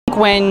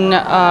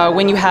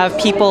When you have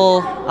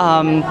people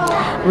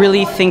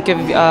really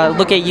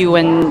look at you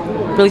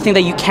and really think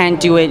that you can't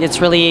do it,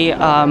 it's really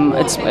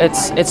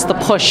it's the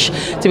push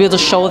to be able to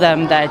show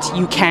them that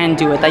you can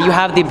do it, that you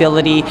have the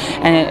ability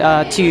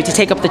and to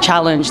take up the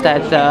challenge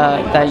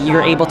that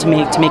you're able to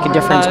make a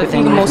difference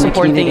within. The most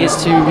important thing is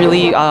to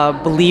really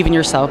believe in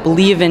yourself,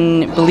 believe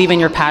in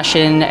your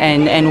passion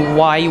and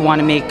why you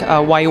want to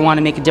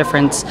make a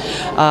difference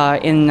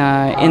in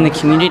the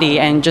community,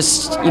 and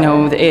just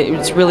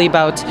it's really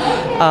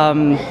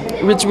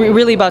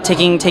about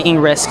taking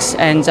risks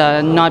and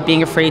not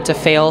being afraid to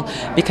fail,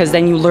 because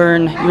then you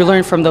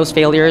learn from those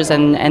failures,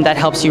 and that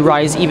helps you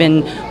rise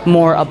even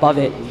more above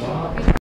it.